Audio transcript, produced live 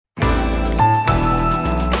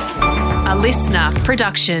A listener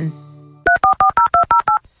production.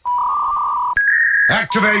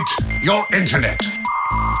 Activate your internet.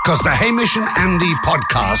 Because the Hamish and Andy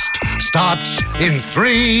podcast starts in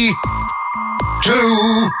 3,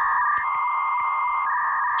 2...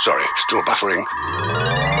 Sorry, still buffering.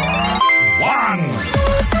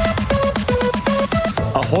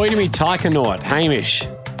 1. Ahoy to me taikonaut, Hamish.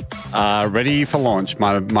 Ready for launch,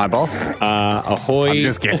 my boss. Ahoy. I'm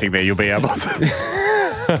just guessing there you'll be able to.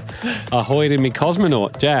 Ahoy to me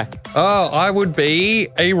cosmonaut, Jack. Oh, I would be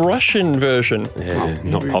a Russian version. Yeah,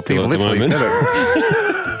 not popular at the Literally moment. said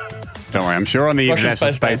it. Don't worry, I'm sure on the Russian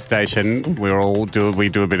International Space Space Station we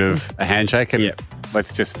do a bit of a handshake and Yep.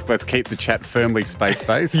 let's keep the chat firmly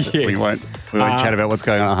space-based. Yes. We won't chat about what's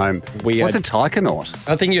going on at home. What's a taikonaut?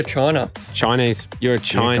 I think you're China. Chinese. You're a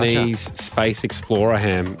Chinese gotcha. space explorer,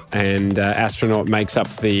 Ham, and astronaut makes up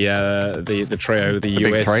the trio. The big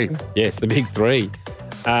US. three. Yes, the big three.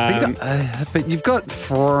 But you've got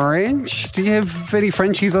French. Do you have any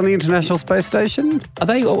Frenchies on the International Space Station? Are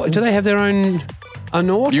they? Do they have their own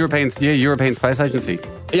anaut? European Space Agency.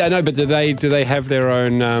 Yeah, no, but do they have their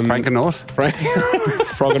own Frankanaut?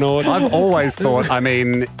 Froganaut? I've always thought, I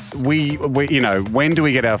mean, we when do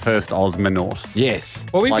we get our first Osmonaut? Yes.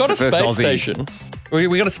 Well, we've Like got a the first space Aussie. station.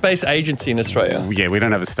 We got a space agency in Australia. Yeah, we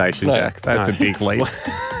don't have a station, No. Jack. That's No. a big leap.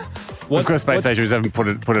 We've got a space station, we just haven't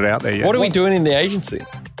put it out there yet. What are we doing in the agency?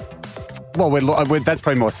 Well, that's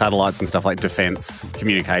probably more satellites and stuff like defense,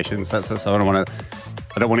 communications. So I don't want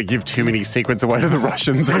to give too many secrets away to the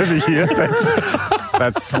Russians over here.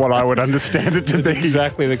 That's what I would understand it to be.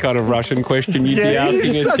 Exactly the kind of Russian question you'd be Yeah, asking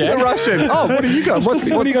he's us, such Jack. a Russian. Oh, what have you got? What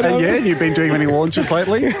have you got? Yeah, you've been doing any launches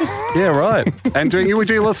lately? Yeah, right. And we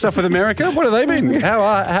do a lot of stuff with America. What do they mean? How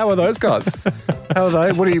are those guys? How are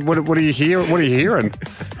they? What are you hearing?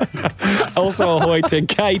 Also, ahoy to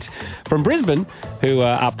Kate from Brisbane, who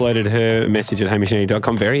uploaded her message at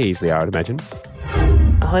hamishandy.com very easily, I would imagine.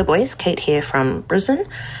 Ahoy boys, Kate here from Brisbane.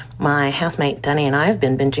 My housemate Danny and I have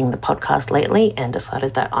been binging the podcast lately and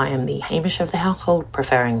decided that I am the Hamish of the household,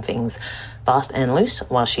 preferring things fast and loose,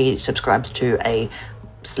 while she subscribes to a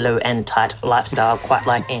slow and tight lifestyle quite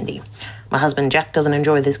like Andy. My husband Jack doesn't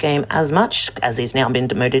enjoy this game as much, as he's now been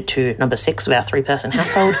demoted to number 6 of our 3-person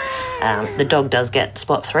household. The dog does get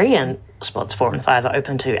spot 3 and spots 4 and 5 are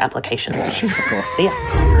open to applications. Of course, see ya.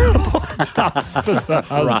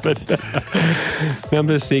 Husband.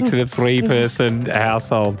 Number 6 in a 3-person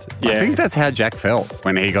household. Yeah. I think that's how Jack felt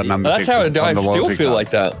when he got number 6. That's how on I the still loyalty feel like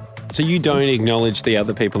cards. that. So you don't acknowledge the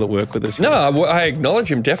other people that work with us? No, I acknowledge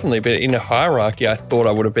him definitely, but in a hierarchy, I thought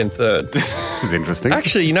I would have been third. This is interesting.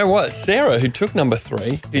 Actually, you know what? Sarah, who took number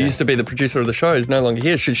 3, who used to be the producer of the show, is no longer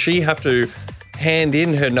here. Should she have to hand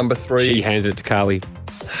in her number 3? She handed it to Carly.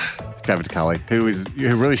 Go over to Carly, who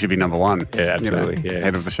really should be number 1. Yeah, absolutely, yeah.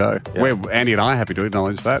 Head of the show. Yeah. We're Andy and I are happy to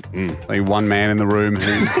acknowledge that. Only one man in the room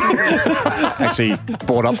who's actually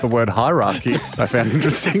brought up the word hierarchy. I found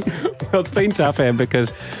interesting. Well, it's been tough, Am,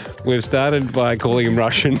 because we've started by calling him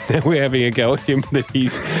Russian. Now we're having a go at him that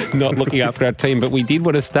he's not looking after our team. But we did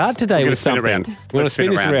want to start today with Spin it something. around. We want to Let's spin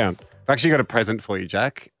this around. I've actually got a present for you,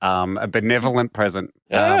 Jack. A benevolent present.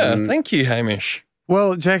 Yeah, thank you, Hamish.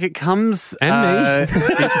 Well, Jack, it comes... And me.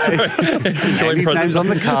 It's a joint Andy's present. name's on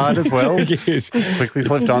the card as well. Yes. Quickly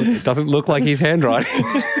slipped on. Doesn't look like his handwriting.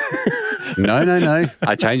 No.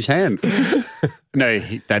 I changed hands. No,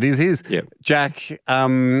 that is his. Yep. Jack,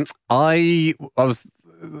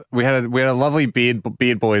 we had a lovely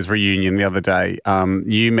Beard Boys reunion the other day.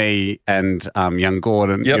 You, me, and young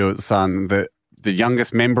Gordon, Yep. your son, the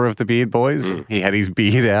youngest member of the Beard Boys. He had his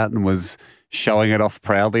beard out and was showing it off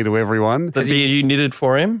proudly to everyone. The beard you knitted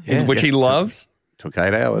for him, which he Yes, loves. Took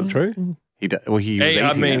 8 hours. True. He was Hey, I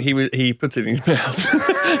eating mean, it. he puts it in his mouth.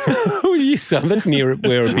 Oh, you son, that's near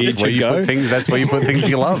where a beard Where should you go. put things, that's where you put things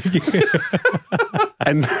you love.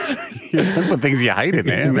 And you don't put things you hate in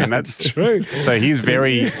there. I mean, that's true. So he's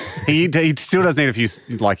very, he still does need a few,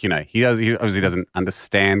 like, he obviously doesn't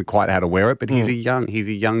understand quite how to wear it, but he's a young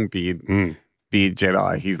beard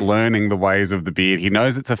Jedi. He's learning the ways of the beard. He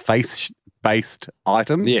knows it's a face-based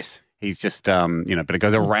item. Yes. He's just, but it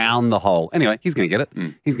goes around the hole. Anyway, he's going to get it.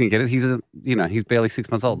 He's going to get it. He's barely 6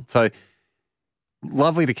 months old. So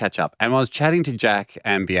lovely to catch up. And I was chatting to Jack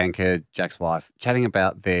and Bianca, Jack's wife, chatting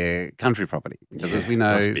about their country property. Because as we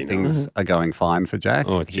know, must be things are going fine for Jack.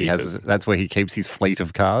 Oh, Jesus. That's where he keeps his fleet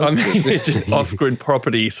of cars. I mean, it's just off-grid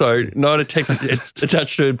property, so not attached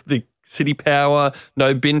to the city power,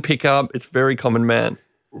 no bin pickup. It's very common man.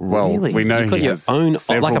 Well, Really? we know You've got he your has own,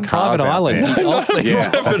 several like a cars private out island. there. He's off the Yeah,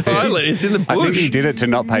 Private that's it. island. It's in the bush. I think he did it to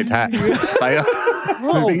not pay tax.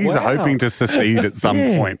 I think he's hoping to secede at some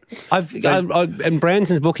point. In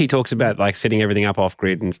Branson's book, he talks about like setting everything up off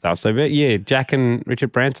grid and stuff. So, but yeah, Jack and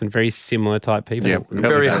Richard Branson, very similar type people. Yeah,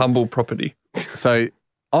 Very humble property. So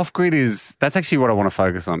off grid that's actually what I want to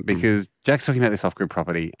focus on, because Jack's talking about this off grid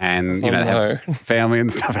property and they have family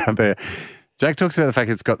and stuff out there. Jack talks about the fact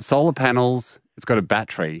it's got solar panels, it's got a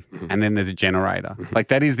battery, and then there's a generator. Like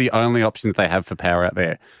that is the only options they have for power out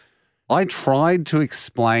there. I tried to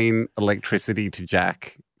explain electricity to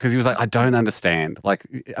Jack because he was like, I don't understand. Like,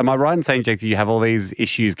 am I right in saying, Jack, you have all these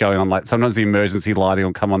issues going on? Like sometimes the emergency lighting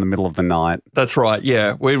will come on in the middle of the night. That's right.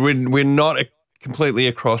 Yeah. We're not completely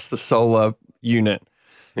across the solar unit.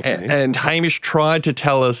 Okay. And Hamish tried to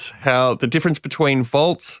tell us how the difference between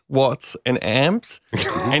volts, watts, and amps,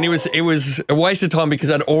 and it was a waste of time because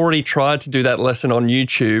I'd already tried to do that lesson on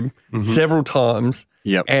YouTube several times.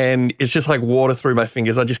 Yep. And it's just like water through my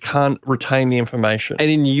fingers. I just can't retain the information. And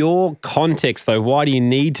in your context, though, why do you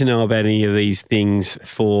need to know about any of these things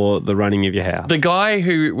for the running of your house? The guy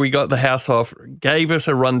who we got the house off gave us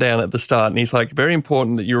a rundown at the start, and he's like, very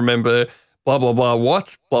important that you remember blah, blah, blah,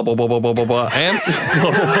 watts, blah, blah, blah, blah, blah, blah, blah, amps,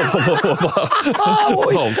 blah, blah, blah, blah, blah,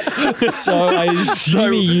 blah, volts. So I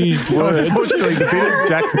assume he used words. Unfortunately, the bit of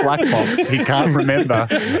Jack's black box he can't remember,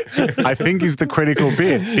 I think is the critical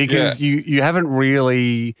bit, because you haven't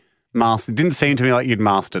really mastered. It didn't seem to me like you'd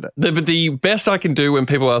mastered it. But the best I can do when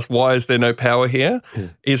people ask, why is there no power here,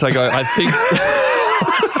 is I go, I think...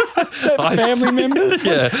 Family members?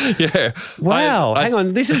 Yeah. Wow. Hang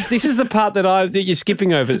on. This is the part that you're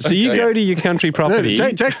skipping over. So you go to your country property.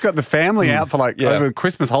 No, Jack's got the family out for over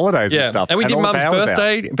Christmas holidays and stuff. And we did Mum's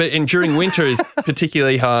birthday, but during winter is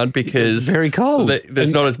particularly hard because it's very cold.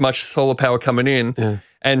 There's not as much solar power coming in. Yeah.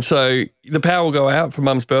 And so the power will go out for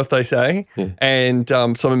Mum's birthday, say, and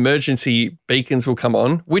some emergency beacons will come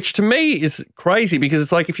on, which to me is crazy because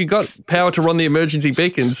it's like if you got power to run the emergency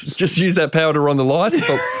beacons, just use that power to run the lights.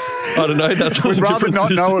 But I don't know. That's what We'd rather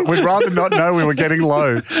not know we were getting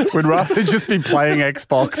low. We'd rather just be playing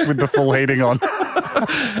Xbox with the full heating on.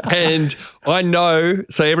 And I know,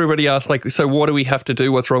 so everybody asked, like, so what do we have to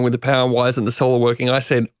do? What's wrong with the power? Why isn't the solar working? I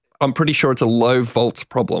said, I'm pretty sure it's a low volts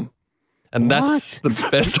problem. And that's the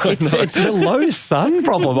best I know. It's a low sun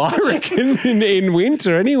problem, I reckon, in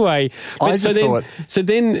winter anyway. But so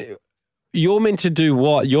then you're meant to do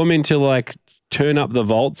what? You're meant to like turn up the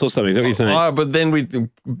volts or something. Is that what you're saying? Oh, but then we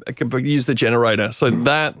use the generator. So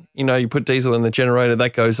that, you put diesel in the generator,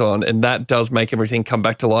 that goes on, and that does make everything come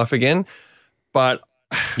back to life again. But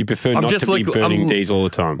you prefer not to be burning diesel all the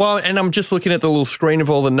time. Well, and I'm just looking at the little screen of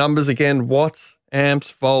all the numbers again, watts,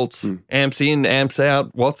 amps, volts, amps in, amps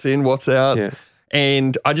out, watts in, watts out. Yeah.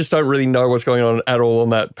 And I just don't really know what's going on at all on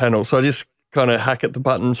that panel. So I just kind of hack at the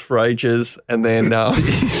buttons for ages and then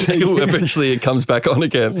eventually it comes back on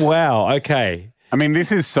again. Wow, okay. I mean,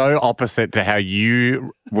 this is so opposite to how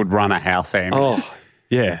you would run a house, Andy. Oh,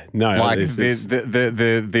 yeah, no. Like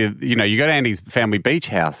the you go to Andy's family beach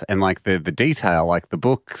house and like the detail, like the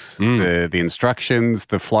books, the instructions,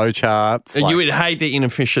 the flow charts. You would hate the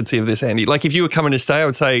inefficiency of this, Andy. Like if you were coming to stay, I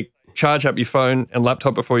would say charge up your phone and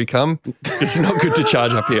laptop before you come. It's not good to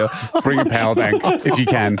charge up here. Bring a power bank if you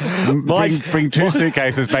can. Bring two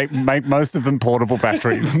suitcases, make most of them portable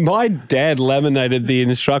batteries. My dad laminated the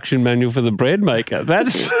instruction manual for the bread maker.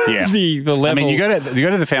 That's the level. I mean, you go to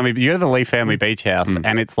the Lee family beach house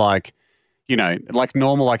and it's like, like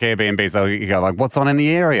normal like Airbnbs, they'll go like, what's on in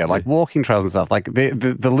the area? Like walking trails and stuff. Like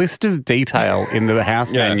the list of detail in the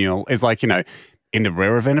house manual is like, in the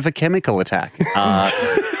rare event of a chemical attack,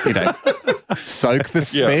 soak the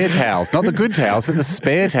spare towels, not the good towels, but the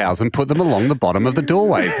spare towels and put them along the bottom of the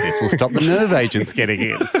doorways. This will stop the nerve agents getting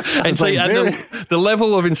in. And so the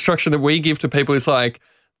level of instruction that we give to people is like,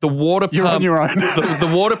 the water pump. You're on your own.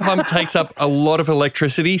 the water pump takes up a lot of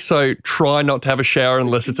electricity, so try not to have a shower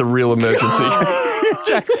unless it's a real emergency.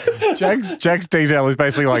 Jack's detail is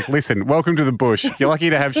basically like, listen, welcome to the bush. You're lucky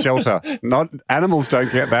to have shelter. Not animals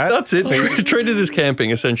don't get that. That's it. Treat it as camping,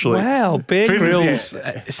 essentially. Wow, Bear Grylls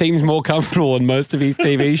seems more comfortable on most of his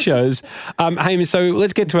TV shows. Hamish, so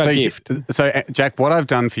let's get to our gift. So, Jack, what I've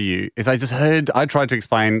done for you is I tried to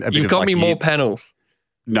explain a bit. You've got me more panels.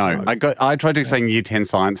 No, I tried to explain Year 10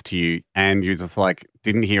 science to you, and you just like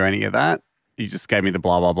didn't hear any of that. You just gave me the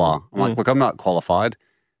blah blah blah. I'm like, look, I'm not qualified,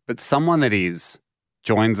 but someone that is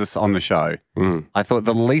joins us on the show. I thought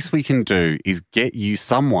the least we can do is get you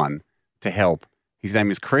someone to help. His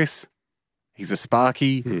name is Chris. He's a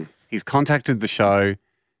Sparky. He's contacted the show.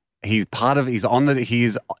 He's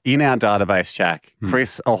in our database, Jack.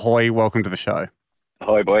 Chris, ahoy! Welcome to the show.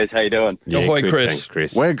 Ahoy, boys. How you doing? Yeah, ahoy, good, Chris. Thanks,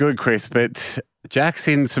 Chris. We're good, Chris, but Jack's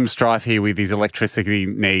in some strife here with his electricity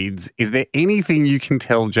needs. Is there anything you can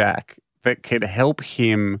tell Jack that could help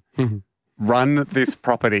him run this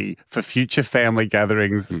property for future family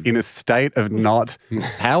gatherings in a state of not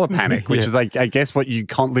power panic, which is, I guess, what you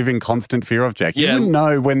can't live in constant fear of, Jack. You wouldn't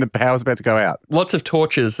know when the power's about to go out. Lots of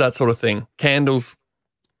torches, that sort of thing. Candles.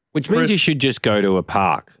 Which means you should just go to a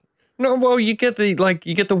park. No, well, you get the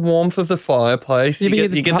warmth of the fireplace. You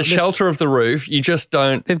get the shelter of the roof. You just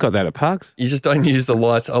don't. They've got that at parks. You just don't use the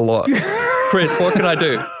lights a lot. Chris, what can I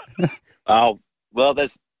do? Oh, well,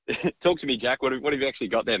 talk to me, Jack. What have you actually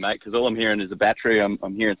got there, mate? Because all I'm hearing is a battery.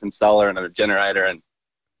 I'm hearing some solar and a generator, and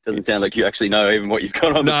it doesn't sound like you actually know even what you've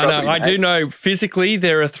got on the property. No, I do know. Physically,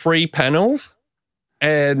 there are 3 panels.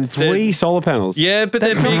 And 3 solar panels. Yeah, but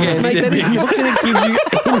they're big. Mate, that is not going to give you any.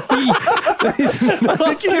 I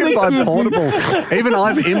think you can buy portable. Even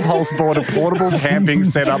I've impulse bought a portable camping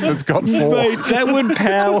setup that's got 4. Mate, that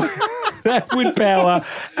would power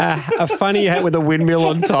a funny hat with a windmill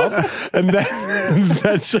on top, and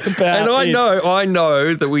that's about. And I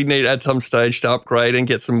know that we need at some stage to upgrade and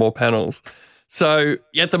get some more panels. So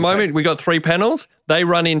at the moment, we got 3 panels. They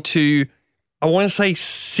run into, I want to say,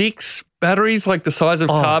 6 batteries, like the size of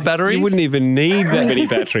car batteries. You wouldn't even need that many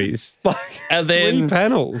batteries. And then 3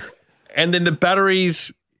 panels. And then the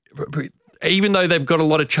batteries, even though they've got a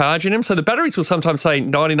lot of charge in them, so the batteries will sometimes say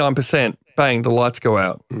 99%, bang, the lights go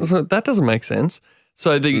out. So that doesn't make sense.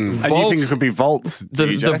 So the volts, and you think this would be volts?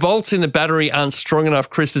 The volts in the battery aren't strong enough,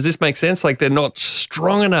 Chris. Does this make sense? Like they're not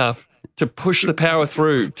strong enough to push the power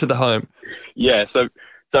through to the home. Yeah. So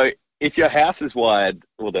if your house is wired,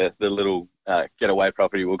 or the little getaway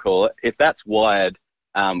property, we'll call it, if that's wired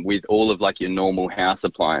with all of like your normal house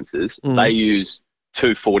appliances, they use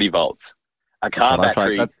 240 volts. A car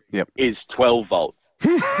battery is 12 volts.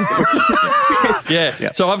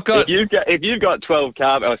 Yeah. So I've got if you've got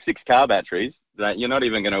 6 car batteries, you're not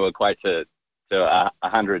even going to equate to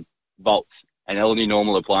 100 volts, and all your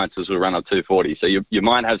normal appliances will run on 240. So you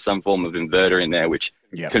might have some form of inverter in there which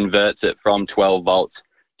converts it from 12 volts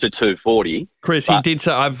to 240. Chris, he did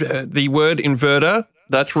say the word inverter.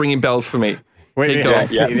 That's ringing bells for me. It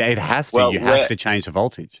has to. Well, you have to change the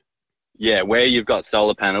voltage. Yeah, where you've got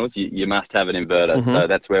solar panels, you must have an inverter. So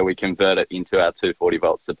that's where we convert it into our 240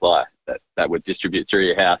 volt supply that would distribute through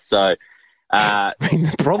your house. So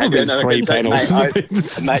the problem is 3 panels.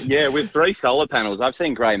 Mate, with 3 solar panels, I've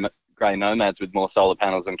seen grey nomads with more solar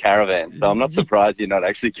panels than caravans. So I'm not surprised you're not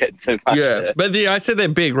actually getting too much there. But I said they're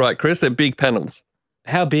big, right, Chris? They're big panels.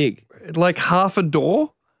 How big? Like half a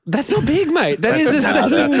door? That's not big, mate. That's a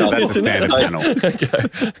standard panel.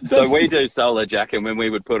 Okay. So we do solar, Jack, and when we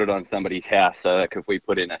would put it on somebody's house, so like if we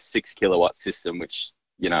put in a 6 kilowatt system, which,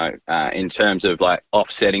 in terms of like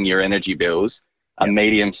offsetting your energy bills, a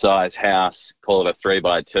medium-sized house, call it a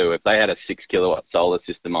 3x2, if they had a 6 kilowatt solar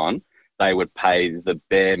system on, they would pay the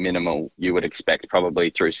bare minimal you would expect probably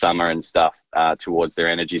through summer and stuff towards their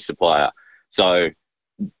energy supplier. So,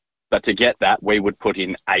 but to get that, we would put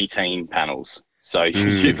in 18 panels. So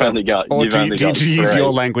you've only got. Or to use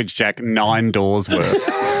your language, Jack, 9 doors worth.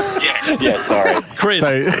 Yeah, sorry, Chris. So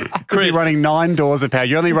you're running 9 doors of power.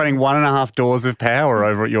 You're only running 1.5 doors of power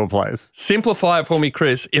over at your place. Simplify it for me,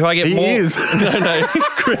 Chris. If I get He more, is. no,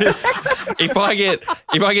 Chris. If I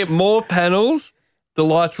get more panels, the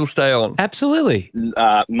lights will stay on. Absolutely.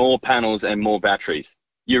 More panels and more batteries.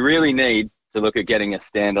 You really need to look at getting a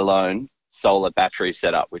standalone solar battery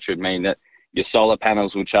setup, which would mean that your solar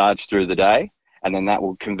panels will charge through the day, and then that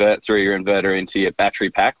will convert through your inverter into your battery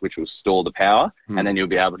pack, which will store the power, and then you'll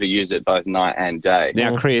be able to use it both night and day.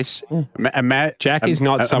 Now, Chris, Jack is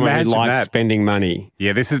not someone who likes spending money.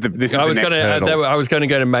 Yeah, this is the next hurdle. I was going to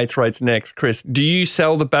go to mates rates next. Chris, do you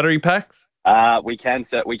sell the battery packs? We can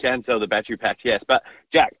sell the battery packs, yes. But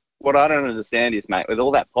Jack, what I don't understand is, mate, with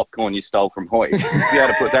all that popcorn you stole from Hoyt, if you had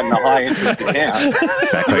to put that in a high interest account,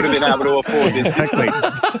 you would have been able to afford this. Exactly.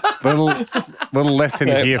 little lesson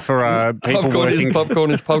here for people working.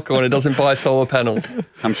 Popcorn is popcorn. It doesn't buy solar panels.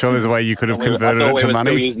 I'm sure there's a way you could have converted it to we were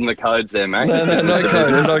money. Still using the codes there, mate.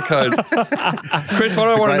 No codes. Chris, what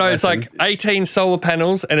I want to know is like 18 solar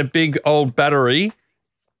panels and a big old battery.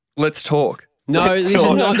 Let's talk. No, this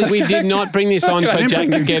is not. We did not bring this on so Jack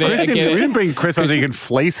could get it. We didn't bring Chris on so you could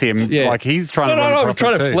fleece him. Yeah. Like he's trying to. No, I'm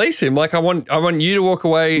trying to fleece him. Like I want you to walk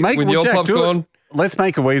away with your Jack, popcorn. Let's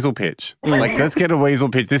make a weasel pitch. Let's get a weasel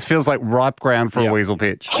pitch. This feels like ripe ground for a weasel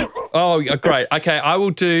pitch. Oh, great. Okay, I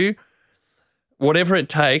will do whatever it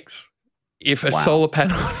takes if a solar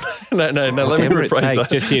panel. No. Let me rephrase that.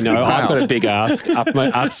 Just so you know, I've got a big ask up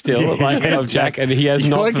still of Jack, and he has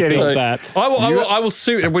not fulfilled that. I will. I'll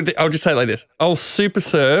just say it like this. I'll super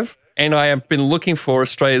serve and I have been looking for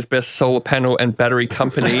Australia's best solar panel and battery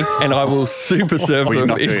company, and I will super serve them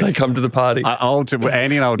if they come to the party.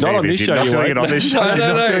 Andy and I will Not on this show, Not you doing won't. it on this show.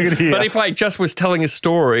 No. Not doing it here. But if I just was telling a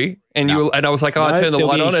story and I was like, I turn the there'll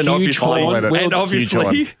light be on, a and huge horn.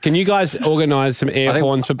 obviously, Can you guys organise some air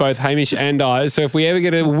horns for both Hamish and I? So if we ever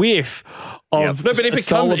get a whiff of no, but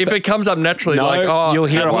if it comes up naturally, No, you'll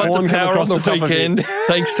hear had a lots horn of come power on across the the top of it. weekend,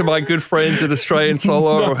 thanks to my good friends at Australian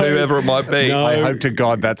Solar or whoever it might be. No. I hope to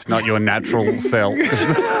God that's not your natural self.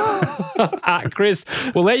 Chris,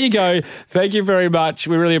 we'll let you go. Thank you very much.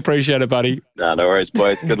 We really appreciate it, buddy. No worries,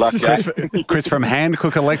 boys. Good luck, Jack. Chris from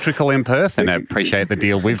Handcook Electrical in Perth, and I appreciate the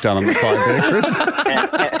deal we've done on the side there, Chris.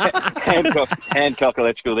 Hancock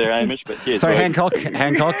Electrical there, Hamish. But cheers, So boys.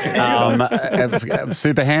 Hancock,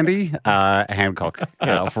 super handy. Hancock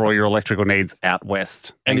for all your electrical needs out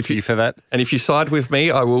west. Thank you for that. And if you side with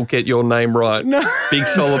me, I will get your name right. No. Big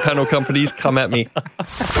solar panel companies, come at me.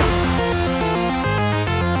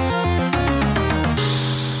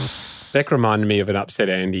 Beck reminded me of an upset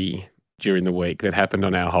Andy during the week that happened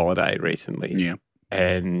on our holiday recently. Yeah.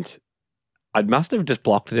 And I must have just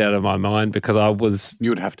blocked it out of my mind because You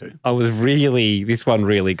would have to. this one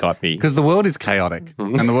really got me. Because the world is chaotic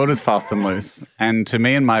and the world is fast and loose. And to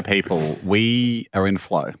me and my people, we are in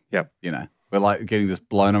flow. Yep. We're like getting just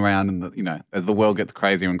blown around and, as the world gets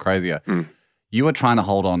crazier and crazier. You are trying to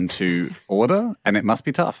hold on to order and it must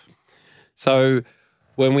be tough. So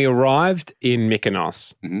when we arrived in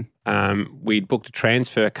Mykonos, we'd booked a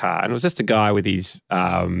transfer car, and it was just a guy with his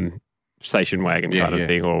station wagon kind of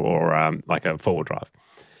thing, or like a four-wheel drive.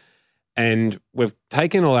 And we've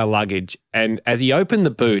taken all our luggage, and as he opened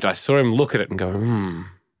the boot, I saw him look at it and go,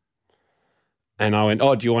 And I went,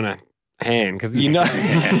 "Oh, do you want a hand?" Because you know,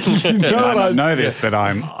 I don't know this, but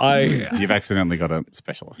you've accidentally got a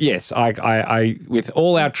specialist. Yes, I with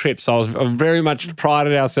all our trips, I was very much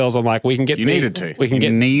prided ourselves on like we can get. You needed to. We can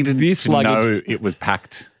get this to luggage. know it was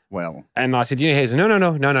packed well. And I said, he said,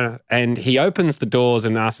 no. And he opens the doors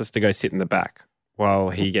and asks us to go sit in the back while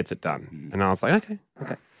he gets it done. And I was like, okay.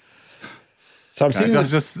 So I'm sitting.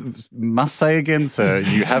 Just must say again, sir,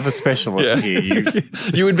 you have a specialist here.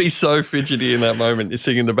 You would be so fidgety in that moment. You're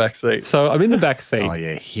sitting in the back seat. So I'm in the back seat. Oh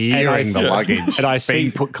yeah, hearing the luggage and I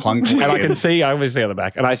being put clunkily, and I can see obviously on the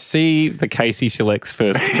back, and I see the Casey Selects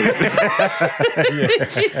first.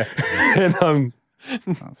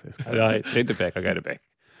 And I said to Beck, I go to Beck.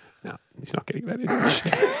 No, he's not getting that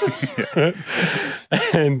in.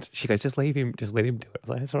 And she goes, just leave him, just let him do it. I was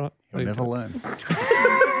like, that's all right. You'll never learn.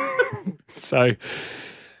 So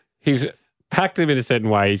he's packed them in a certain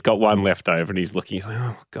way. He's got one left over and he's looking. He's like,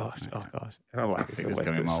 oh, gosh. And I'm like, It's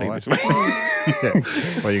coming my see way. this way.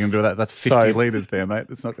 What are you going to do with that? That's 50 litres there, mate.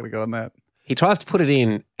 It's not going to go on that. He tries to put it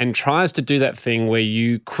in and tries to do that thing where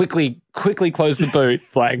you quickly close the boot,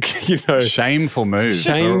 like, Shameful move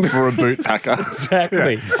for a boot packer.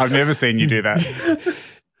 Exactly. Yeah. I've never seen you do that.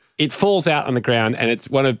 It falls out on the ground and it's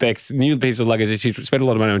one of Beck's new pieces of luggage that she spent a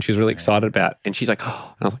lot of money on. She was really excited about. And she's like,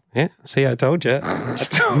 oh. And I was like, yeah, see, I told you.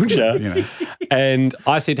 And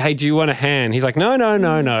I said, hey, do you want a hand? He's like, no.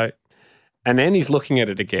 And then he's looking at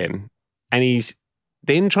it again and he's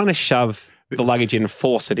then trying to shove the luggage in and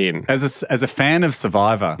force it in. As a fan of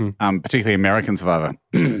Survivor, particularly American Survivor,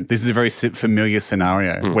 this is a very familiar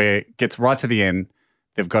scenario where it gets right to the end.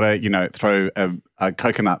 They've got to, throw a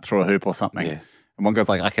coconut through a hoop or something. Yeah. And one guy's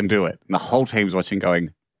like, I can do it. And the whole team's watching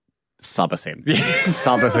going, sub us in.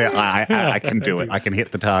 Sub us in. I can do it. I can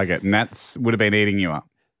hit the target. And that would have been eating you up.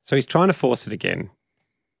 So he's trying to force it again.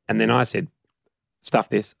 And then I said, stuff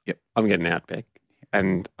this. Yep. I'm getting out, Beck.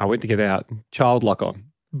 And I went to get out. Child lock on.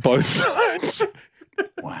 Both sides.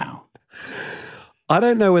 Wow. I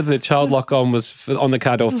don't know whether the child lock on was on the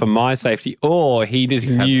car door for my safety or he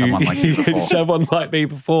just knew someone like you before. someone like me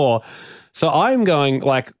before. So I'm going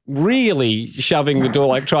like really shoving the door,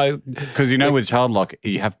 like try. Because with child lock,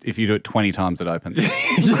 if you do it 20 times, it opens.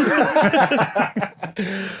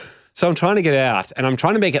 So I'm trying to get out and I'm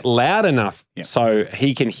trying to make it loud enough so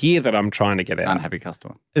he can hear that I'm trying to get out. Unhappy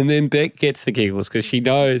customer. And then Beck gets the giggles because she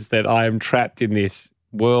knows that I am trapped in this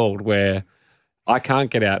world where I can't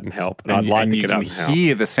get out and help. And I'd like to get out and help. You can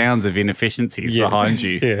hear the sounds of inefficiencies behind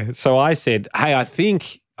you. Yeah. So I said, hey, all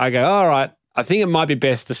right, I think it might be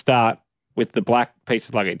best to start with the black piece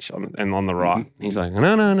of luggage on the right. Mm-hmm. He's like, no.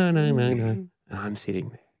 And I'm sitting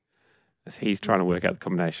there as he's trying to work out the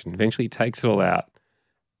combination. Eventually he takes it all out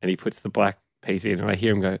and he puts the black piece in and I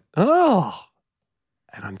hear him go, oh.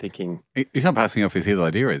 And I'm thinking. He's not passing off as his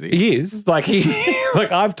idea, is he? He is. Like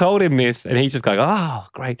I've told him this and he's just going, oh,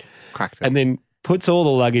 great. Cracked it. And then puts all the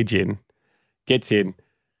luggage in, gets in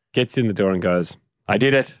the door and goes, I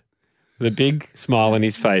did it. the big smile on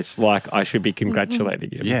his face, like I should be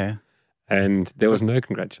congratulating him. Yeah. And there was no No,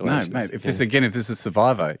 congratulations. mate. If this is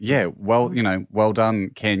Survivor, well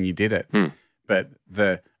done, Ken, you did it. But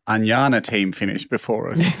the Anyana team finished before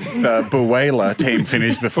us. The Buwela team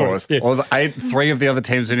finished before us. Yeah. Or the 3 of the other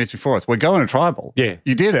teams finished before us. We're going to tribal. Yeah.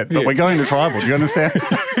 You did it, but we're going to tribal. Do you understand?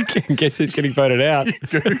 Guess who's getting voted out?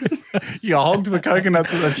 Goose. You hogged the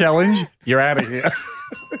coconuts at the challenge. You're out of here.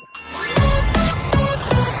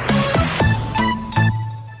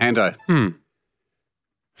 Ando.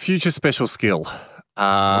 Future special skill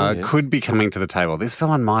could be coming to the table. This fell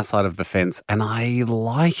on my side of the fence, and I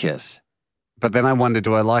like it. But then I wonder,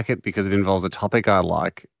 do I like it because it involves a topic I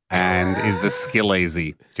like, and is the skill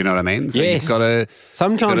easy? Do you know what I mean? So Yes. You've got to.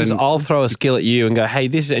 Sometimes I'll throw a skill at you and go, hey,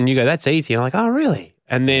 this, and you go, that's easy. And I'm like, oh, really?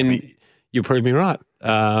 And then you prove me right.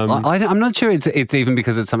 I'm not sure it's even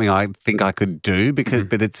because it's something I think I could do, because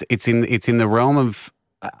but it's in the realm of.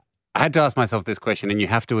 I had to ask myself this question, and you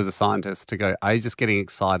have to, as a scientist, to go, are you just getting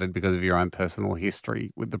excited because of your own personal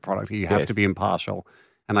history with the product? You have to be impartial.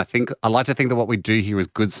 And I like to think that what we do here is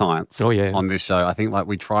good science on this show. I think like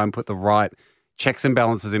we try and put the right checks and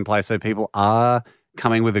balances in place so people are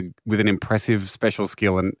coming with an impressive special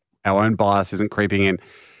skill and our own bias isn't creeping in,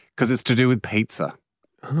 because it's to do with pizza.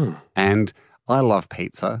 Oh. And I love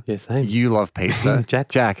pizza. Yeah, same. You love pizza.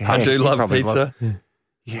 Jack. I heck, do you love probably pizza.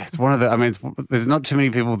 Yeah, it's one of the. There's not too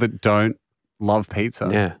many people that don't love pizza.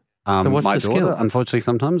 Yeah. So what's my the skill? daughter, unfortunately,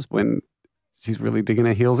 sometimes when she's really digging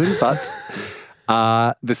her heels in, but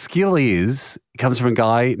the skill it comes from a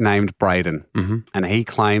guy named Braden, and he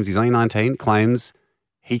claims he's only 19. Claims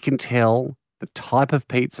he can tell the type of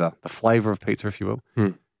pizza, the flavor of pizza, if you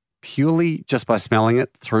will, purely just by smelling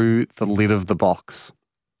it through the lid of the box.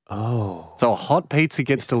 Oh. So a hot pizza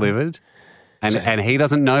gets delivered. And he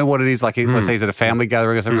doesn't know what it is. Like, let's say he's at a family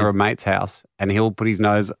gathering or something, or a mate's house, and he'll put his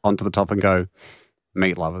nose onto the top and go,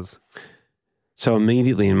 meat lovers. So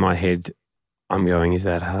immediately in my head, I'm going, is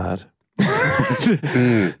that hard?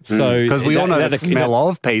 So because we all know the smell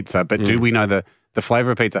of pizza, but do we know the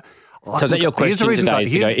flavor of pizza? So is that your question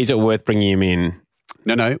today? Is it worth bringing him in?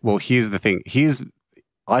 No. Well, here's the thing.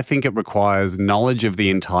 I think it requires knowledge of the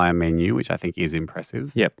entire menu, which I think is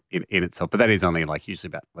impressive in itself. But that is only like usually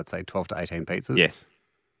about, let's say, 12 to 18 pizzas. Yes.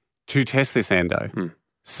 To test this, Ando,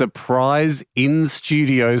 surprise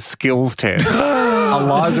in-studio skills test.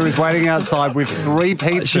 Eliza is waiting outside with 3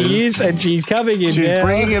 pizzas. She is, and she's coming in now. She's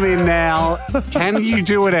bringing them in now. Can you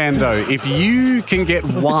do it, Ando? If you can get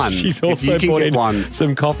one. She's also brought in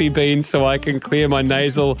some coffee beans so I can clear my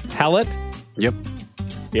nasal palate. Yep.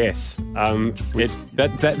 Yes.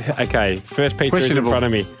 Okay. First pizza is in front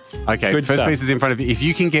of me. Okay. Good first stuff. pizza is in front of you. If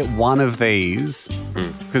you can get one of these,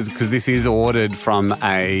 because this is ordered from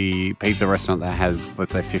a pizza restaurant that has,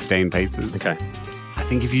 let's say, 15 pizzas. Okay. I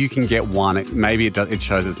think if you can get one, it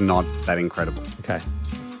shows it's not that incredible. Okay.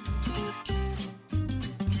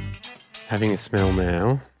 Having a smell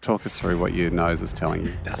now. Talk us through what your nose is telling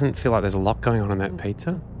you. Doesn't feel like there's a lot going on in that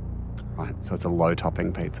pizza. Right. So it's a low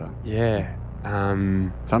topping pizza. Yeah.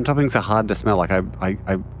 Some toppings are hard to smell. Like I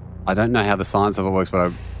don't know how the science of it works,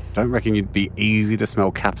 but I don't reckon you'd be easy to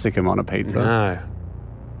smell capsicum on a pizza. No.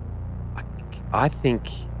 I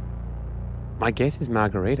think my guess is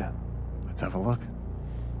margarita. Let's have a look.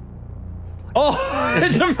 Oh,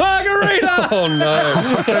 it's a margarita! Oh, no.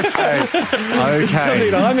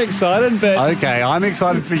 Okay. I'm excited, but... Okay, I'm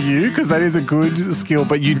excited for you because that is a good skill,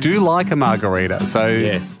 but you do like a margarita. So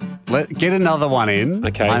Yes. Get another one in.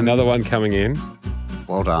 Okay, another one coming in.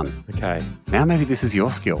 Well done. Okay. Now maybe this is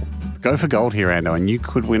your skill. Go for gold here, Ando, and you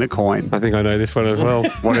could win a coin. I think I know this one as well.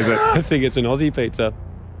 What is it? I think it's an Aussie pizza.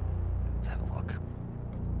 Let's have a look.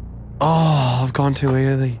 Oh, I've gone too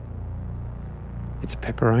early. It's a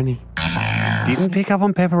pepperoni. Didn't pick up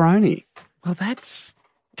on pepperoni. Well, that's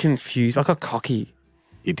confused. I got cocky.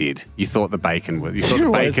 You did. You thought the bacon was. You thought You know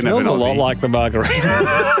the what? It bacon of smells an a lot Aussie. like the margarita.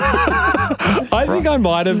 I think I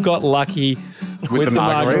might have got lucky with the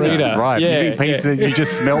margarita. Right. Yeah, you think pizza, yeah. you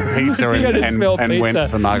just smelled pizza I think I just and smelled went pizza.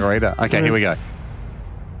 for margarita. Okay, here we go.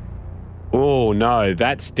 Oh, no,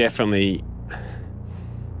 that's a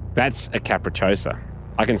capricciosa.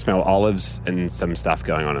 I can smell olives and some stuff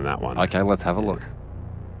going on in that one. Okay, let's have a look.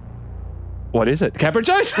 What is it?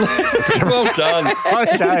 Capricciosa? Well done.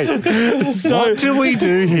 Okay. What do we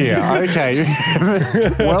do here? Okay.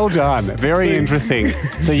 Well done. Very interesting.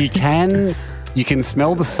 So you can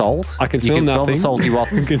smell the salt. I can smell You can smell the nothing. salty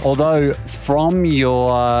waffle. Although from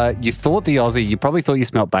your, you thought the Aussie, you probably thought you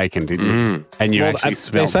smelled bacon, didn't you? And you actually They're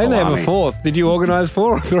smelled saying they have a salami. fourth. Did you organise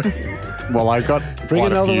 4 or 3? Well, I got Bring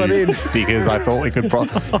quite a another few one in. because I thought we could.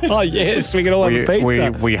 Oh, yes, we can all have a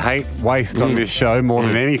pizza. We hate waste on this show more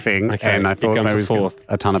than anything, Okay, and I it thought comes maybe we for could fourth. get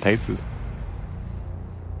a ton of pizzas.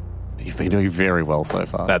 You've been doing very well so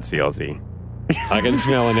far. That's the Aussie. I can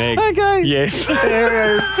smell an egg. Okay. Yes. There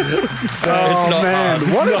it is. Oh, not man.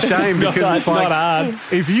 hard. What a shame because No, it's like, not hard.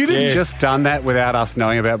 if you'd have Yeah. just done that without us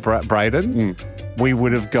knowing about Braden, we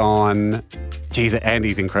would have gone, geez,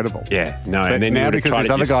 Andy's incredible. Yeah, no. But and then you now would have because tried there's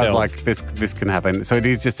it other guys yourself. like this can happen. So it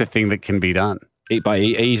is just a thing that can be done.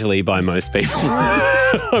 Easily by most people.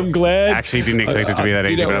 I'm glad. Actually, didn't expect it to be that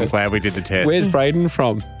You easy, know but I'm what? glad we did the test. Where's Braden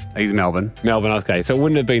from? He's Melbourne. Melbourne, okay. So it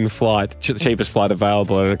wouldn't have been cheapest flight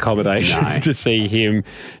available at accommodation to see him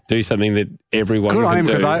do something that everyone Good on can him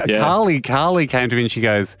do. because Yeah. Carly came to me and she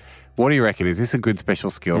goes, "What do you reckon? Is this a good special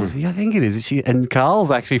skill?" I said, "Yeah, I think it is." And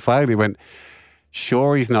Carl's actually failed. He went,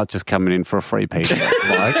 "Sure, he's not just coming in for a free pizza."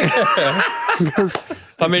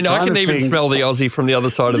 I mean, I can even smell the Aussie from the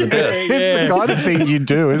other side of the desk. It's the kind of thing you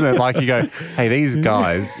do, isn't it? Like you go, hey, these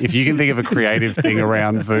guys, if you can think of a creative thing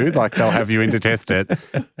around food, like they'll have you in to test it.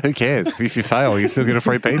 Who cares? If you fail, you still get a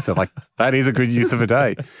free pizza. Like that is a good use of a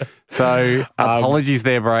day. So apologies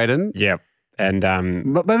there, Braden. Yep. And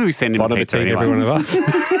But maybe we send him a bottom of the pizza team, anyway. every one of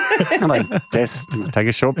us. And like, best take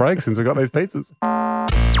a short break since we got these pizzas.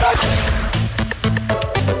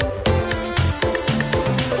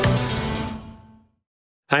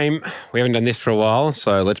 Haim, we haven't done this for a while,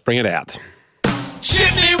 so let's bring it out.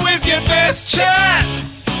 Chit me with your best chat.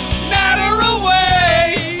 Natter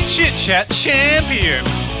away. Chit Chat Champion.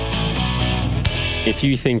 If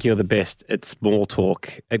you think you're the best at small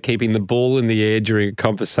talk, at keeping the ball in the air during a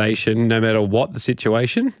conversation, no matter what the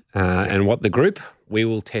situation and what the group, we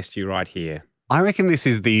will test you right here. I reckon this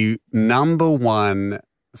is the number one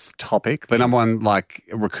topic, the number one like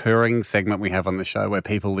recurring segment we have on the show where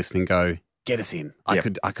people listening go, get us in. I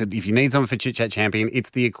could, if you need someone for Chit Chat Champion,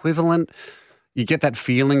 it's the equivalent. You get that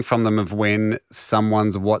feeling from them of when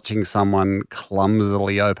someone's watching someone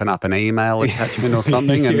clumsily open up an email attachment or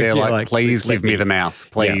something and they're Yeah, like, like, please let give me me." the mouse.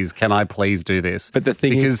 Please, can I please do this? But the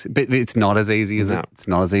thing is- but it's not as easy as No. it's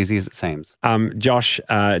not as easy as it seems. Josh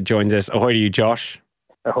joins us. Ahoy to you, Josh.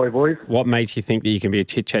 Ahoy, boys. What makes you think that you can be a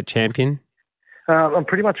Chit Chat champion? I'm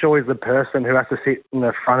pretty much always the person who has to sit in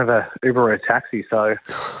the front of a Uber or a taxi, so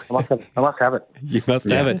I must have it. You must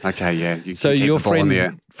have it. Okay, yeah. You So can keep your the ball in the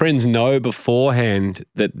air. friends know beforehand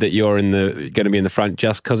that you're going to be in the front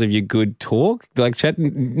just because of your good talk? Like chat.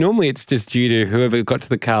 Normally it's just due to whoever got to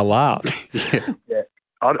the car last. Yeah,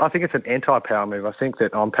 I think it's an anti-power move. I think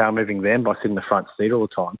that I'm power moving them by sitting in the front seat all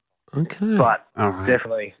the time. Okay. But All right.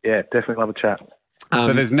 definitely love a chat.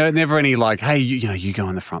 So there's never any like, hey, you go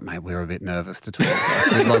in the front, mate. We're a bit nervous to talk.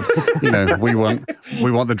 We love,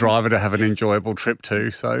 we want the driver to have an enjoyable trip too.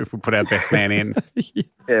 So we'll put our best man in.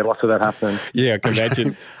 Yeah, lots of that happening. Yeah, I can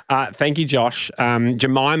imagine. Thank you, Josh.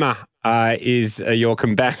 Jemima is your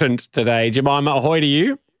combatant today. Jemima, ahoy to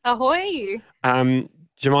you. Ahoy.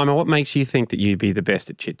 Jemima, what makes you think that you'd be the best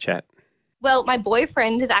at chit chat? Well, my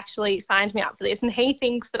boyfriend has actually signed me up for this, and he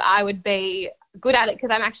thinks that I would be good at it because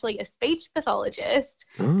I'm actually a speech pathologist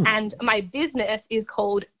and my business is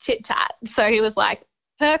called Chit Chat. So he was like,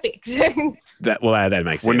 perfect. That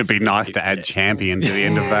makes sense. Wouldn't it be nice to add champion to the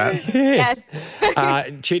end of that? Yes.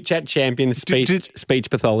 Chit Chat champion speech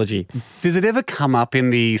pathology. Does it ever come up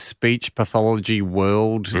in the speech pathology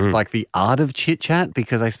world, like the art of chit chat?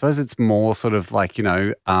 Because I suppose it's more sort of like,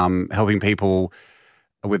 helping people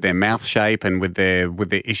with their mouth shape and with their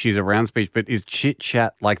issues around speech. But is chit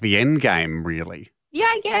chat like the end game, really? Yeah,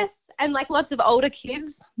 I guess. And like lots of older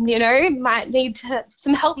kids, might need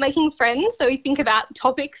some help making friends. So we think about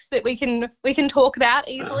topics that we can talk about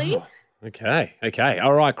easily. Oh, okay.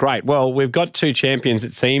 All right, great. Well, we've got two champions,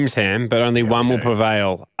 it seems, Ham, but only one will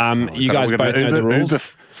prevail. You guys both know the rules. Uber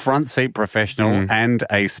front seat professional and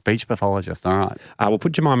a speech pathologist. All right. We'll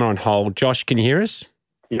put Jemima on hold. Josh, can you hear us?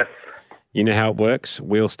 Yes. You know how it works.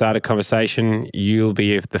 We'll start a conversation. You'll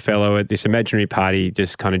be the fellow at this imaginary party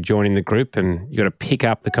just kind of joining the group, and you've got to pick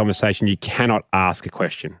up the conversation. You cannot ask a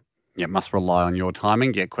question. Yeah, must rely on your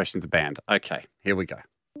timing. Yeah, questions are banned. Okay, here we go.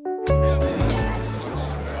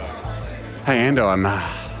 Hey, Ando,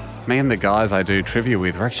 me and the guys I do trivia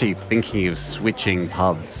with, we're actually thinking of switching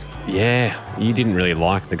pubs. Yeah, you didn't really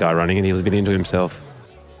like the guy running it. He was a bit into himself.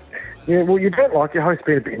 Yeah, well, you don't like your host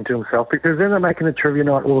being a bit into himself because then they're making a trivia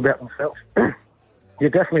night all about themselves.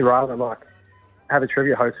 You'd definitely rather have a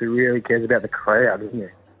trivia host who really cares about the crowd, isn't you?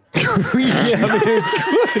 Yeah, I mean,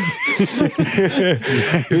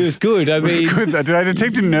 it was good. I mean, Good. Did I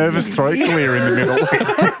detect a nervous throat clear in the middle?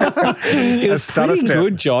 it was pretty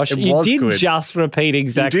good, Josh. You was did good. just repeat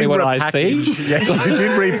exactly what I see. Yeah, you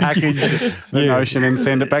did repackage the notion and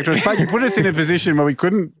send it back to us. But you put us in a position where we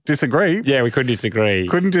couldn't disagree. Yeah, we couldn't disagree.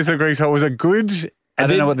 So it was a good... I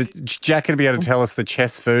don't know what Jack could be able to tell us the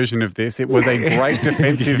chess version of this. It was a great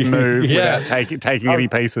defensive move without taking any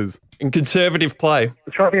pieces. And conservative play. I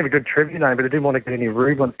was trying to think of a good trivia name, but I didn't want to get any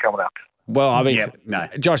rude ones coming up. Well, I mean, no.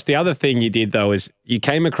 Josh, the other thing you did, though, is you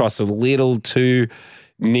came across a little too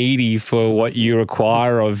needy for what you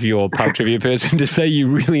require of your pub trivia person to say you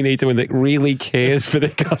really need someone that really cares for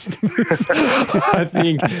their customers. I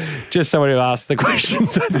think just someone who asks the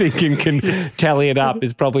questions, I think, and can tally it up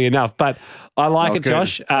is probably enough. But I like it, good.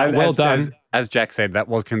 Josh. Well done. As Jack said, that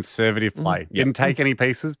was conservative play. Didn't take any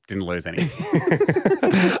pieces, didn't lose any.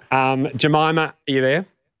 Jemima, are you there?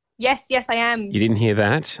 Yes, I am. You didn't hear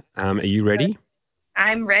that. Are you ready?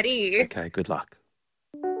 I'm ready. Okay, good luck.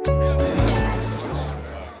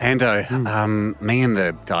 Ando, me and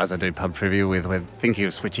the guys I do pub trivia with, we're thinking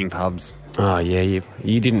of switching pubs. Oh, yeah,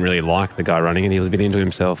 you didn't really like the guy running it. He was a bit into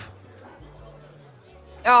himself.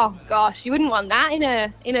 Oh gosh, you wouldn't want that in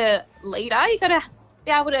a leader. You got to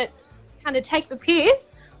be able to kind of take the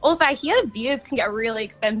piss. Also, I hear beers can get really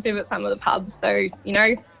expensive at some of the pubs, so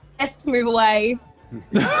best to move away.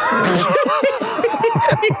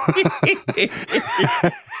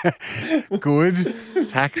 Good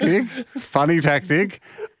tactic, funny tactic.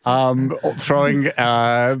 Throwing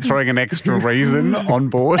an extra reason on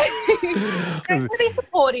board. They're pretty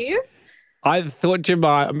supportive. I thought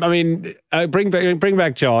Jemima. I mean, bring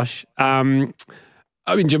back Josh. I mean,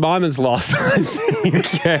 Jemima's lost. I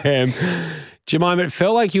think. Jemima, it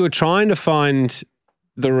felt like you were trying to find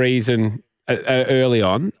the reason early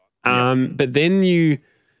on, but then you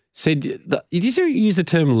said, did you use the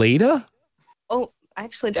term leader? Oh, I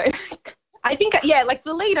actually don't. I think, like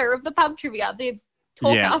the leader of the pub trivia, the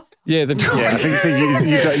talker. Yeah, the talker. Yeah, I think so.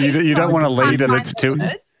 You don't want a leader that's too.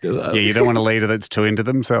 Yeah, you don't want a leader that's too into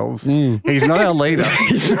themselves. He's not our leader.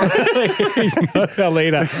 He's not our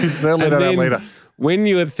leader. He's certainly not our leader. When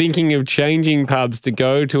you were thinking of changing pubs to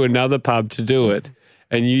go to another pub to do it,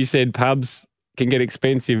 and you said pubs can get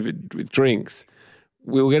expensive with drinks,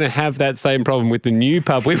 we were going to have that same problem with the new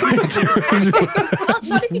pub we went to as well. Well,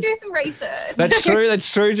 not if you do some research. That's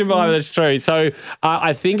true, Jemima, that's true. So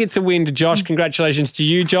I think it's a win to Josh. Congratulations to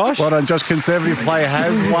you, Josh. Well done, Josh. Conservative play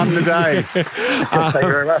has won the day. Thank you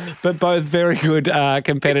very much. But both very good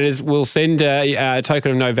competitors. We'll send a token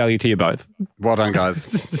of no value to you both. Well done, guys.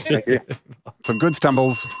 Thank you. Some good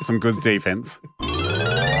stumbles, some good defence.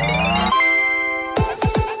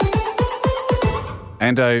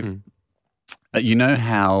 Ando, you know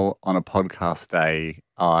how on a podcast day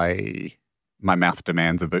my mouth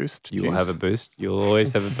demands a boost? You will have a boost. You'll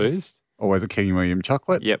always have a boost. Always a King William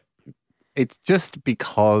chocolate. Yep. It's just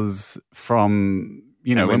because from,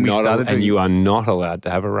 when we started doing... And you are not allowed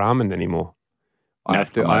to have a ramen anymore. I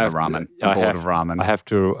have to ramen. I'm bored of ramen. I have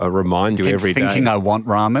to remind you every day. Thinking I want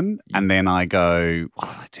ramen, and then I go,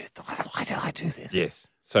 why did I do this? Yes.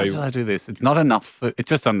 So why did I do this? It's not enough. It's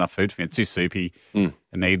just not enough food for me. It's too soupy. I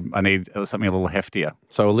need something a little heftier.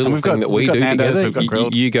 So a little thing that we do Nando's, together. we've got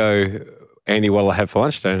grilled. You go, Andy, what'll I have for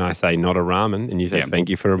lunch today? And I say, not a ramen. And you say, thank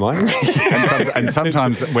you for reminding me. and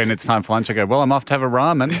sometimes when it's time for lunch, I go, well, I'm off to have a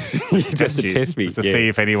ramen. Just to test me. Just to see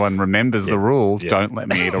if anyone remembers the rule. Don't let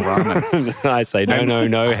me eat a ramen. I say,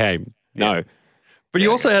 no, hey, no. But you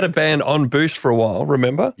also had a ban on Boost for a while,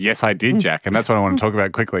 remember? Yes, I did, Jack. And that's what I want to talk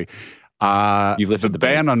about quickly. You've lifted the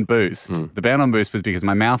ban on Boost. The ban on Boost was because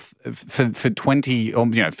my mouth, for 20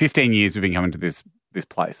 or 15 years, we've been coming to this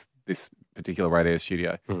place, this particular radio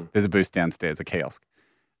studio. There's a Boost downstairs, a kiosk.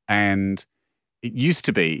 And it used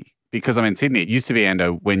to be, because I'm in Sydney, it used to be,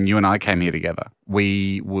 Ando, when you and I came here together,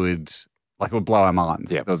 it would blow our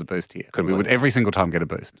minds. There was a Boost here. We would every single time get a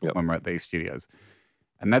Boost when we're at these studios.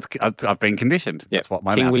 And I've been conditioned. That's what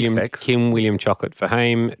my mouth expects. King William chocolate for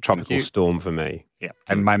Haim, Tropical Storm for me. Yeah,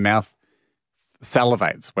 and my mouth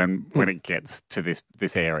salivates when it gets to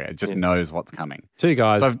this area. It just knows what's coming. Two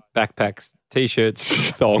guys, backpacks,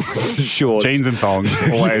 T-shirts, thongs, shorts. Jeans and thongs,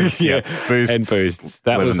 always. Boosts. And Boosts.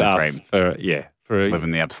 That was us for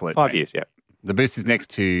living the absolute 5 dream. years, The Boost is next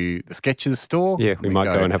to the Skechers store. Yeah, we might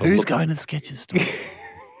go and have a look. Who's going to the Skechers store?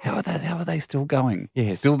 How are they still going?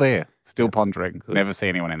 Yeah, still there, still pondering. Good. Never see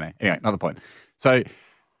anyone in there. Anyway, another point. So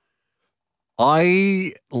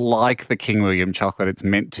I like the King William chocolate. It's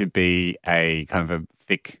meant to be a kind of a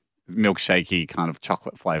thick, milkshakey kind of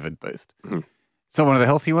chocolate flavoured Boost. It's not one of the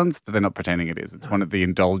healthy ones, but they're not pretending it is. It's one of the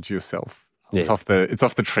indulge yourself It's off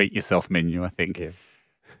the treat yourself menu, I think. Yeah.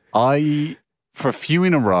 For a few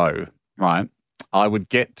in a row, right, I would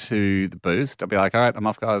get to the Boost. I'd be like, all right, I'm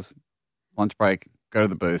off, guys. Lunch break, go to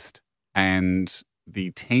the Boost. And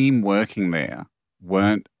the team working there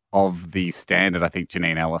weren't of the standard I think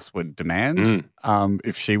Janine Ellis would demand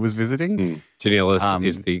if she was visiting. Janine Ellis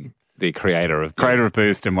is the creator of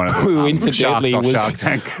Boost and one of the who incidentally sharks off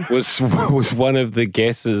Shark Tank. was one of the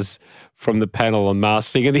guesses from the panel on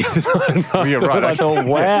Masked Singer the other night. You're right. I thought,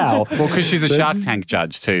 wow. Well, because she's a Shark Tank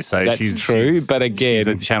judge too, so that's true. But again, she's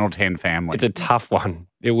a Channel 10 family. It's a tough one.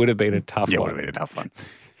 It would have been a tough one. Yeah, it would have been a tough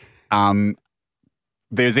one.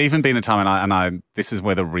 There's even been a time, and I this is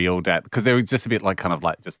where the real dad, because there was just a bit like kind of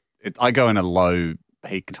like I go in a low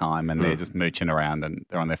peak time and they're just mooching around and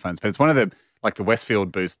they're on their phones. But it's one of the like the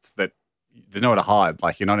Westfield Boosts that there's nowhere to hide.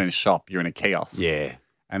 Like you're not in a shop, you're in a kiosk. Yeah.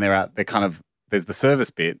 And they're kind of, there's the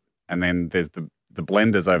service bit and then there's the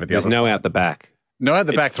blenders over the other side. There's no out the back. No out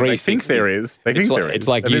the back. They think there is. They think there is. It's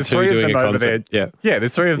like and you two doing a over there. concert. Yeah,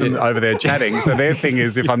 there's three of them over there chatting. So their thing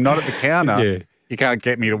is if I'm not at the counter, you can't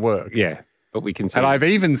get me to work. Yeah. But we can see. And I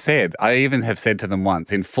even have said to them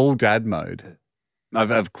once in full dad mode,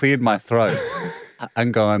 I've cleared my throat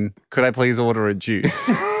and gone, could I please order a juice?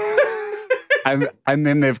 and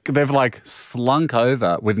then they've like slunk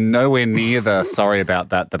over with nowhere near the sorry about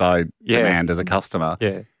that I demand as a customer.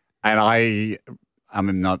 Yeah. And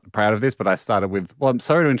I'm not proud of this, but I started with, well, I'm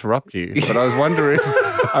sorry to interrupt you, but I was wondering if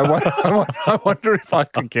I wonder if I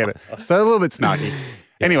could get it. So a little bit snarky. Yeah.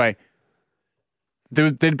 Anyway,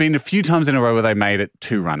 there'd been a few times in a row where they made it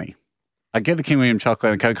too runny. I get the King William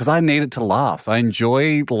chocolate and Coke because I need it to last. I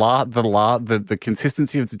enjoy the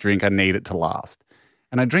consistency of the drink. I need it to last.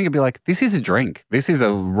 And I drink and be like, this is a drink. This is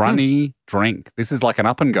a runny drink. This is like an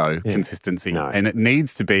up and go consistency. No. And it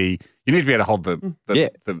needs to be, you need to be able to hold the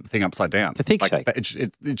thing upside down. It's a thick shake.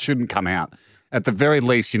 It shouldn't come out. At the very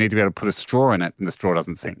least, you need to be able to put a straw in it and the straw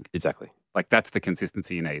doesn't sink. Exactly. Like that's the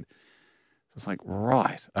consistency you need. So it's like,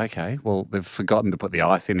 right, okay, well, they've forgotten to put the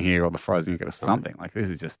ice in here or the frozen yogurt or something. Like this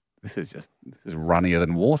is runnier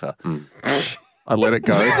than water. I let it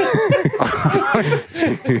go.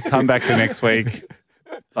 Come back the next week.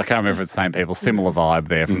 I can't remember if it's the same people. Similar vibe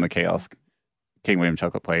there from the kiosk. King William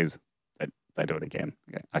chocolate, please. They do it again.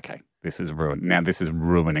 Okay, this is ruined. Now this is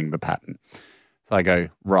ruining the pattern. So I go,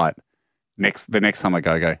 right. The next time I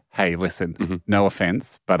go, hey, listen, no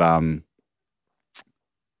offense, but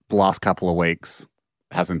the last couple of weeks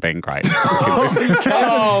hasn't been great. The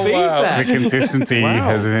consistency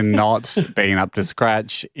has not been up to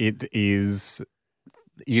scratch. It is,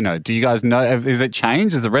 do you guys know, is it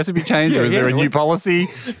changed? Has the recipe changed or is there a new policy?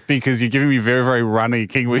 Because you're giving me very, very runny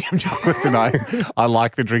King William chocolates and I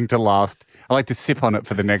like the drink to last. I like to sip on it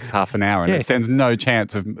for the next half an hour and it stands no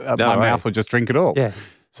chance of my mouth will just drink it all. Yeah.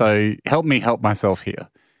 So help me help myself here.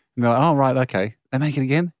 And they're like, oh, right, okay. They make it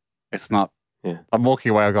again? It's not. Yeah. I'm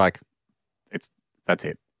walking away, I'm like, that's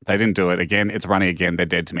it. They didn't do it again. It's runny again. They're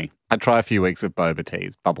dead to me. I try a few weeks with boba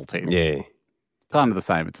teas, bubble teas. Yeah. Kind of the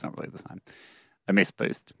same. It's not really the same. I miss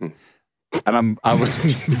Boost. And I was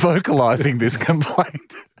vocalising this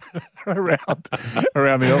complaint around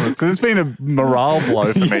the office because it's been a morale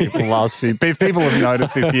blow for me for the last few. If people have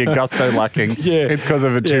noticed this year, gusto lacking. Yeah. It's because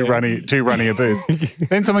of a too runny a Boost.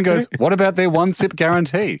 Then someone goes, what about their 1 sip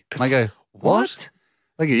guarantee? And I go, what?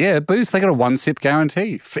 Like, yeah, Boost, they got a 1 sip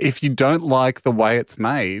guarantee. If you don't like the way it's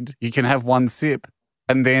made, you can have 1 sip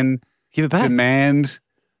and then give it back. Demand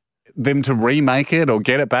them to remake it or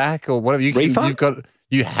get it back or whatever. You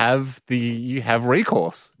have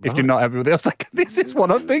recourse if you're not happy with it. I was like, this is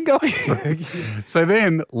what I've been going through. So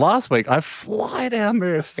then last week I fly down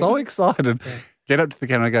there so excited, get up to the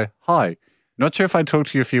camera and I go, hi, not sure if I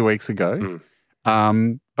talked to you a few weeks ago,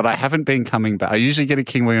 but I haven't been coming back. I usually get a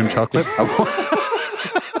King William chocolate.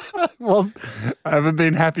 I haven't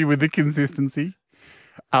been happy with the consistency.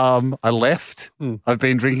 I left. I've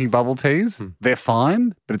been drinking bubble teas. They're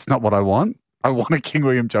fine, but it's not what I want. I want a King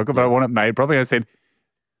William chocolate, but I want it made properly. I said,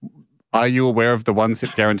 are you aware of the 1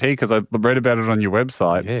 sip guarantee? Because I read about it on your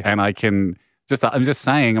website and I'm just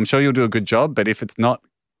saying, I'm sure you'll do a good job, but if it's not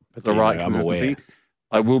the right consistency,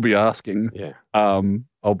 I will be asking. Yeah.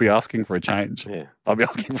 I'll be asking for a change. Yeah. I'll be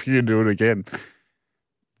asking for you to do it again.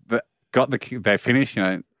 They finish,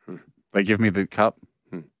 they give me the cup.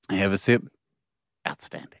 I have a sip.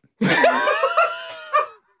 Outstanding.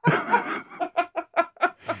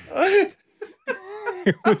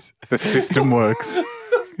 The system works.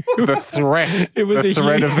 The threat. It was the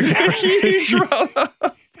threat of the guarantee.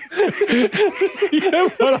 You know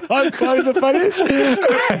what I find the funniest?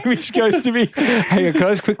 Hamish goes to me, hey, can I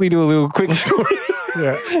just quickly do a little quick story?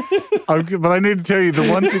 Yeah. But I need to tell you, the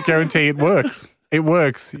ones that guarantee it works. It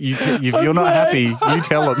works. If you're not happy, you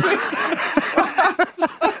tell them.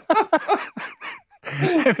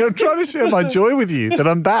 And I'm trying to share my joy with you that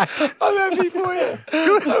I'm back. I'm happy for you.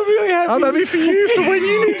 Good. I'm really happy. I'm happy for you for when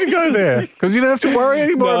you need to go there. Because you don't have to worry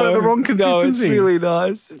anymore about the wrong consistency. No, it's really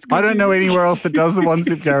nice. It's good. I don't know anywhere else that does the one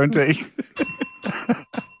zip guarantee.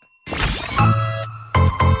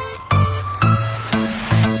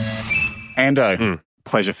 Ando,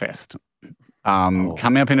 Pleasure Fest.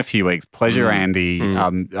 Coming up in a few weeks. Pleasure Andy.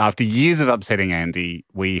 After years of upsetting Andy,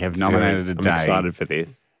 we have nominated a day. I'm excited for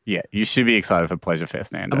this. Yeah, you should be excited for Pleasure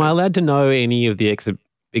Fest, Ando. Am I allowed to know any of the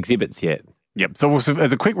exhibits yet? Yep. So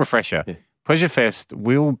as a quick refresher, Pleasure Fest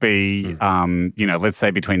will be, let's say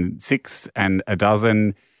between 6 and a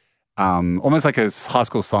dozen, almost like a high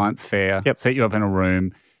school science fair. Yep. Set you up in a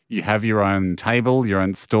room. You have your own table, your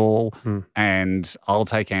own stall, and I'll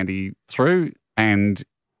take Andy through. And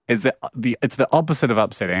it's the opposite of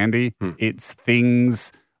Upset Andy. It's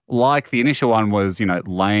things like the initial one was,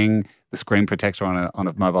 laying the screen protector on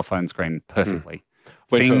a mobile phone screen perfectly.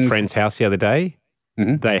 Went to a friend's house the other day.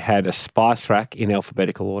 They had a spice rack in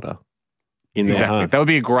alphabetical order in their home. That would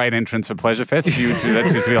be a great entrance for Pleasure Fest if you would do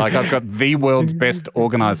that. Just be like, I've got the world's best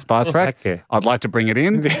organised spice rack. Okay. I'd like to bring it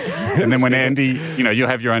in. And then when Andy, you'll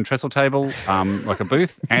have your own trestle table, like a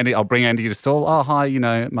booth. Andy, I'll bring Andy to stall. Oh, hi,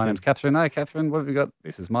 my name's Catherine. Hey, Catherine, what have you got?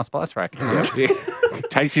 This is my spice rack.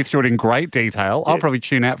 Takes you through it in great detail. I'll probably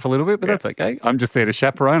tune out for a little bit, but that's okay. I'm just there to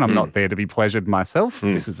chaperone. I'm not there to be pleasured myself.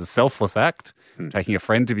 This is a selfless act, taking a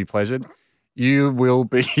friend to be pleasured. You will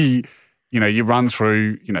be, you run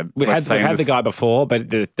through, we had the guy before, but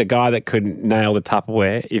the guy that couldn't nail the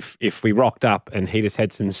Tupperware, if we rocked up and he just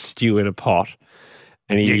had some stew in a pot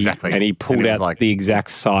and he pulled out the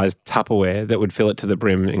exact size Tupperware that would fill it to the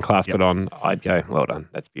brim and clasp it on, I'd go, well done,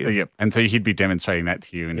 that's beautiful. Yep. And so he'd be demonstrating that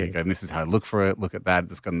to you and he'd go, this is how I look for it, look at that,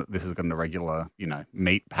 this has got a regular,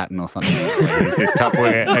 meat pattern or something. So there's this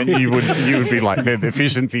Tupperware and you would be like, the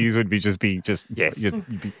efficiencies would be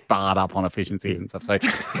you'd be barred up on efficiencies and stuff. So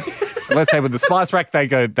let's say with the spice rack,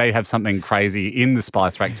 they have something crazy in the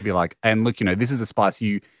spice rack to be like, and look, this is a spice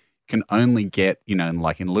you can only get,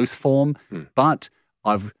 like in loose form, but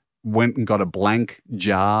I've went and got a blank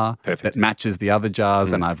jar that matches the other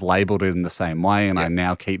jars and I've labelled it in the same way and I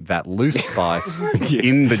now keep that loose spice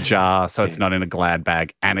in the jar so it's not in a glad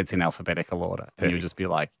bag and it's in alphabetical order. And you'll just be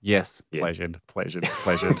like, yes, pleasured.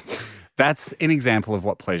 That's an example of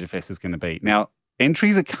what Pleasure Fest is going to be. Now,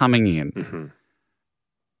 entries are coming in.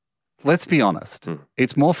 Let's be honest.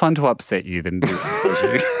 It's more fun to upset you than it is to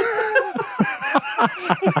pleasure you.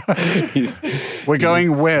 We're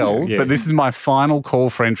going well, but this is my final call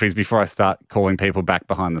for entries before I start calling people back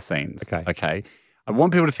behind the scenes. Okay. I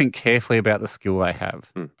want people to think carefully about the skill they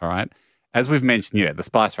have. All right. As we've mentioned, the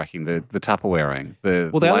spice racking, the Tupperwareing,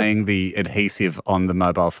 laying the adhesive on the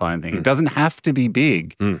mobile phone thing. It doesn't have to be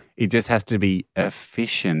big. It just has to be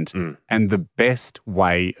efficient and the best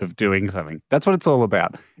way of doing something. That's what it's all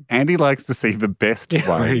about. Andy likes to see the best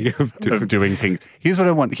way of doing things. Here's what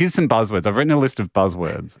I want. Here's some buzzwords. I've written a list of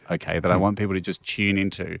buzzwords, that I want people to just tune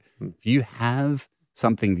into. If you have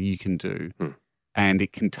something that you can do and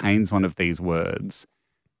it contains one of these words,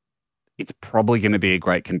 it's probably going to be a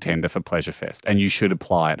great contender for Pleasure Fest, and you should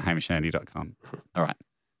apply at hamishandandy.com. All right.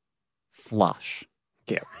 Flush.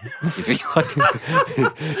 Yeah. If you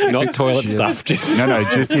like, not toilet stuff. No,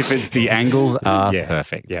 just if it's the angles are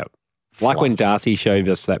perfect. Yeah. Like when Darcy showed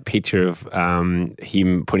us that picture of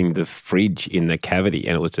him putting the fridge in the cavity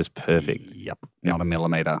and it was just perfect. Yep. Not a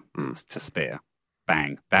millimetre to spare.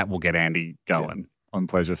 Bang. That will get Andy going on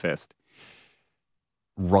Pleasure Fest.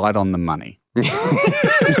 Right on the money.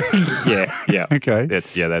 Yeah. Okay.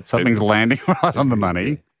 That's something's landing right on the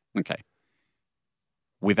money. Okay.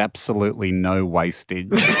 With absolutely no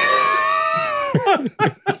wastage.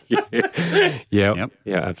 Yeah,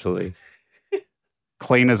 absolutely.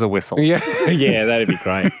 Clean as a whistle. Yeah, that'd be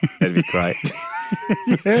great.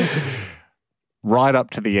 Right up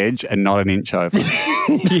to the edge and not an inch over.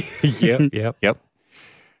 Yep.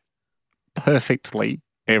 Perfectly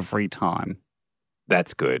every time.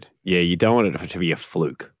 That's good. Yeah, you don't want it to be a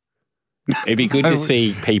fluke. It'd be good to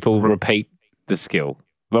see people repeat the skill.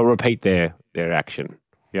 Well, repeat their action.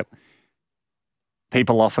 Yep.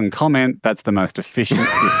 People often comment that's the most efficient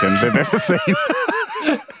system they've ever seen.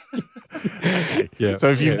 Okay. Yeah. So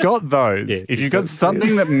if you've got those, if you've got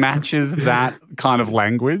something that matches that kind of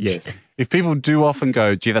language, if people do often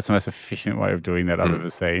go, gee, that's the most efficient way of doing that I've ever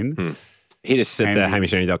seen. Hit us at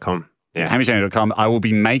hamishandandy.com. Yeah. hamishandandy.com. I will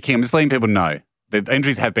be I'm just letting people know, The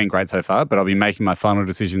entries have been great so far, but I'll be making my final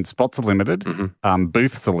decision. Spots are limited.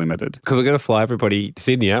 Booths are limited. Because we're going to fly everybody to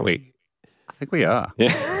Sydney, aren't we? I think we are.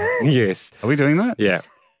 Yeah. Yes. Are we doing that? Yeah.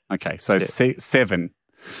 Okay, so 7.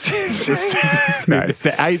 No,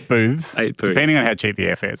 8 booths. 8 booths. Depending on how cheap the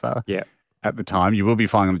airfares are. Yeah. At the time, you will be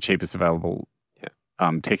flying on the cheapest available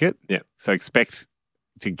ticket. Yeah. So expect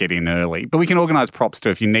to get in early. But we can organise props too.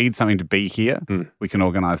 If you need something to be here, we can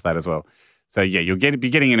organise that as well. So yeah, you'll be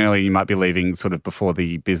getting in early. You might be leaving sort of before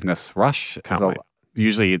the business rush. Can't wait.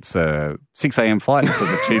 Usually it's a 6 a.m. flight, sort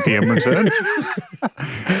of a 2 p.m. return.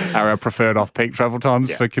 Are our preferred off-peak travel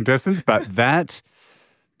times for contestants, but that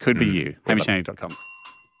could be you. HamishAndy.com.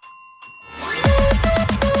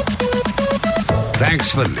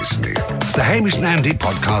 Thanks for listening. The Hamish and Andy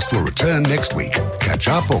podcast will return next week. Catch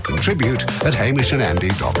up or contribute at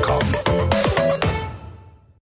HamishAndAndy.com.